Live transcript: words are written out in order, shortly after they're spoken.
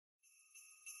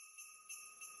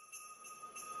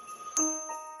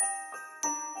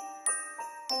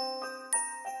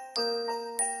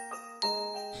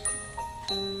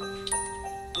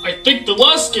think the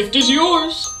last gift is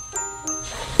yours.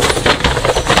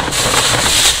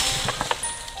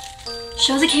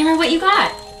 Show the camera what you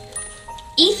got.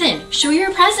 Ethan, show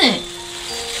your present.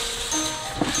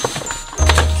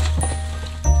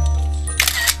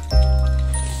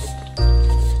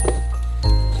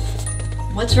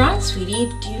 What's wrong,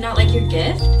 sweetie? Do you not like your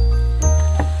gift?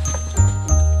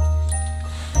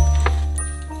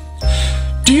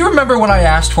 Do you remember when I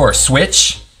asked for a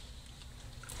Switch?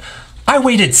 I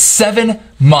waited 7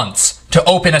 months to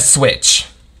open a Switch.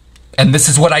 And this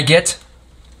is what I get?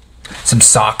 Some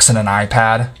socks and an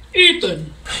iPad.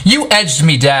 Ethan. You edged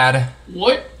me, Dad.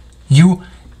 What? You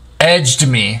edged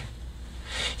me.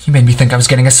 You made me think I was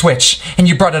getting a Switch, and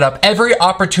you brought it up every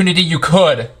opportunity you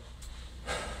could.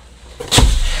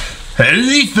 Hey,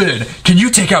 Ethan, can you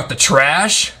take out the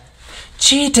trash?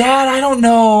 Gee, Dad, I don't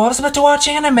know. I was about to watch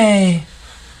anime.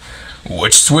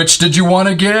 Which Switch did you want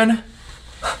again?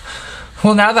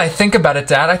 Well, now that I think about it,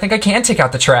 Dad, I think I can take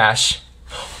out the trash.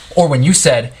 Or when you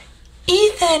said,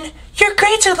 Ethan, your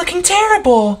grades are looking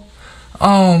terrible.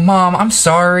 Oh, Mom, I'm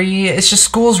sorry. It's just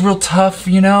school's real tough,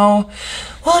 you know?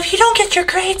 Well, if you don't get your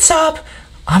grades up,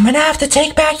 I'm gonna have to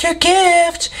take back your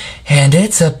gift. And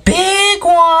it's a big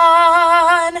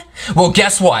one. Well,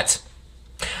 guess what?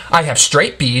 I have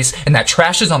straight B's and that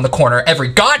trash is on the corner every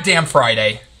goddamn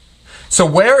Friday. So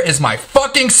where is my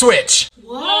fucking Switch?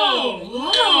 Whoa,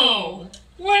 whoa.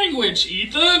 Language,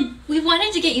 Ethan. We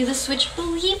wanted to get you the Switch,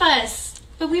 believe us.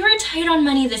 But we were tight on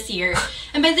money this year.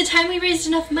 And by the time we raised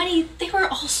enough money, they were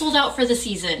all sold out for the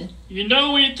season. You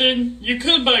know, Ethan, you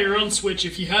could buy your own Switch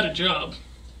if you had a job.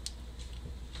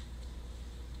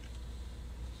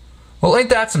 Well, ain't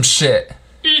that some shit?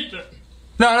 Ethan.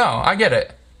 No, I get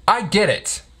it. I get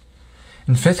it.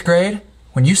 In 5th grade,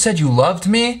 when you said you loved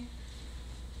me,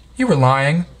 you were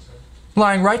lying.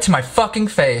 Lying right to my fucking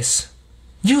face.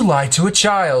 You lied to a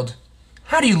child.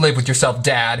 How do you live with yourself,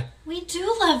 Dad? We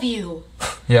do love you.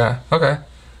 Yeah, okay.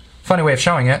 Funny way of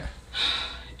showing it.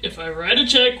 If I write a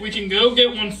check, we can go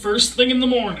get one first thing in the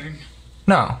morning.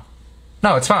 No,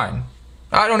 it's fine.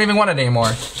 I don't even want it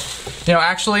anymore. You know,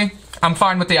 actually, I'm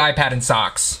fine with the iPad and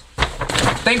socks.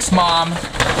 Thanks, Mom.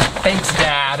 Thanks,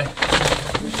 Dad.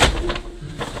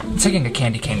 I'm taking a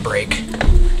candy cane break.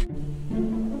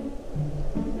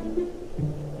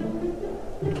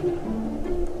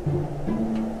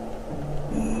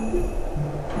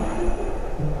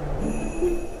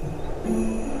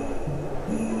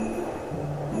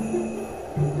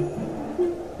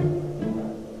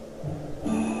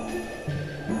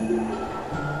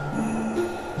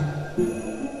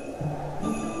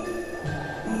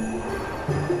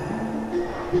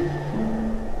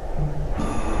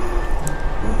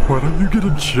 Why don't you get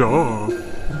a job?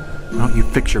 Why don't you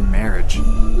fix your marriage,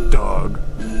 dog?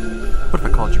 What if I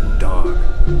called you dog?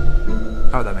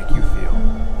 How would that make you feel?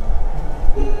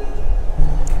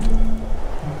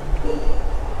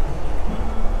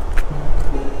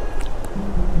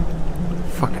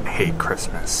 Fucking hate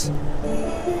Christmas.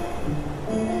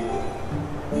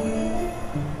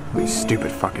 These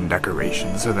stupid fucking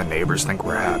decorations so the neighbors think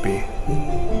we're happy.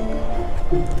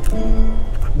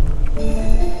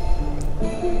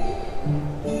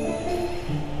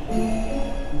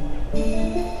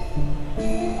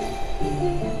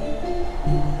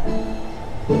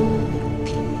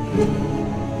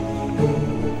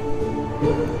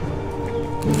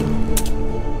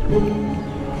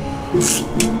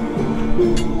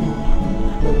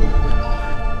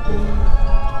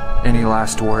 Any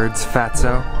last words,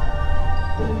 Fatso?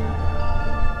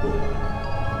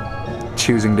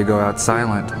 Choosing to go out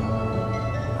silent.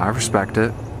 I respect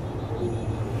it.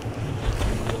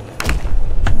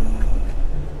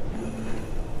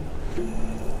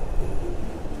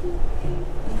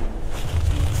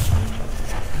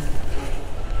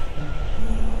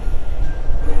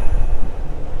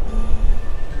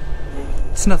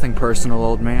 It's nothing personal,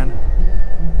 old man.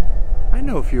 I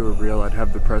know if you were real, I'd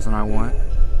have the present I want.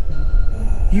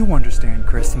 You understand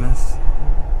Christmas.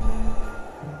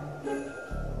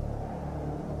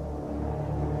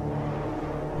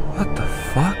 What the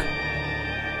fuck?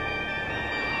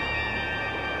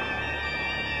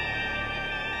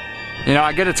 You know,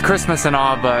 I get it's Christmas and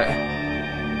all, but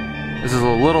this is a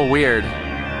little weird.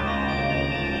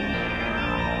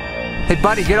 Hey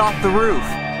buddy, get off the roof!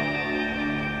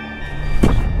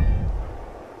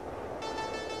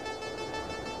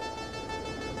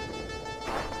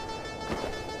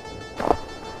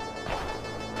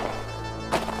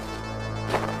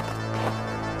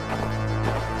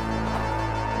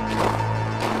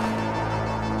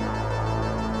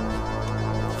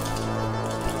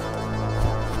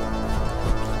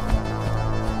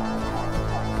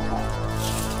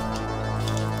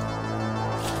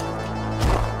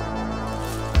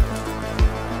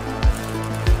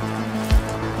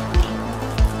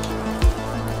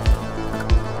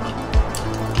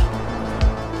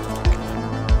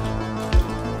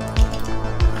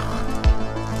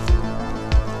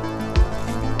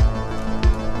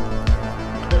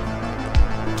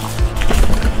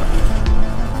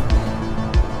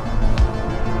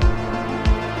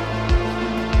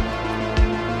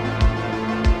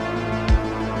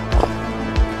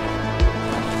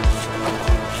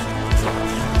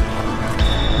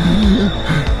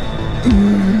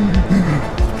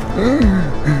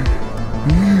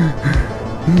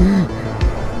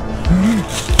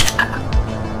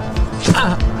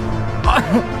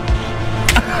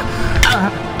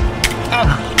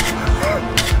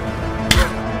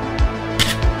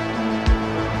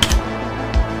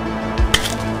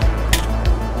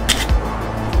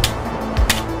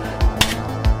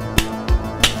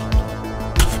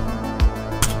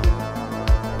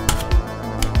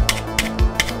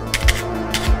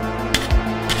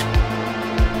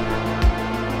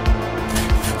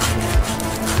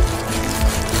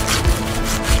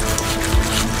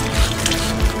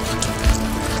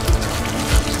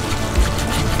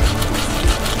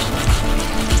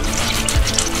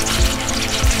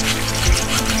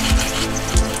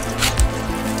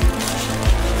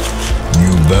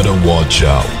 better watch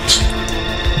out.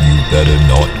 You better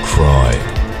not cry.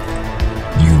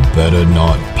 You better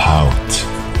not pout.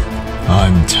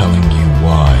 I'm telling you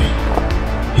why.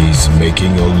 He's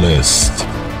making a list,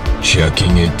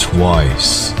 checking it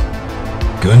twice.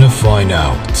 Gonna find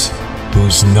out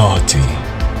who's naughty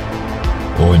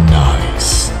or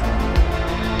nice.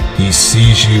 He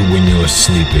sees you when you're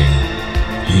sleeping.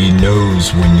 He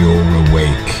knows when you're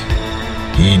awake.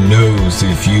 He knows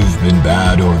if you've been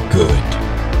bad or good.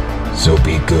 So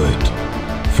be good,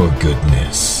 for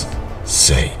goodness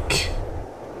sake.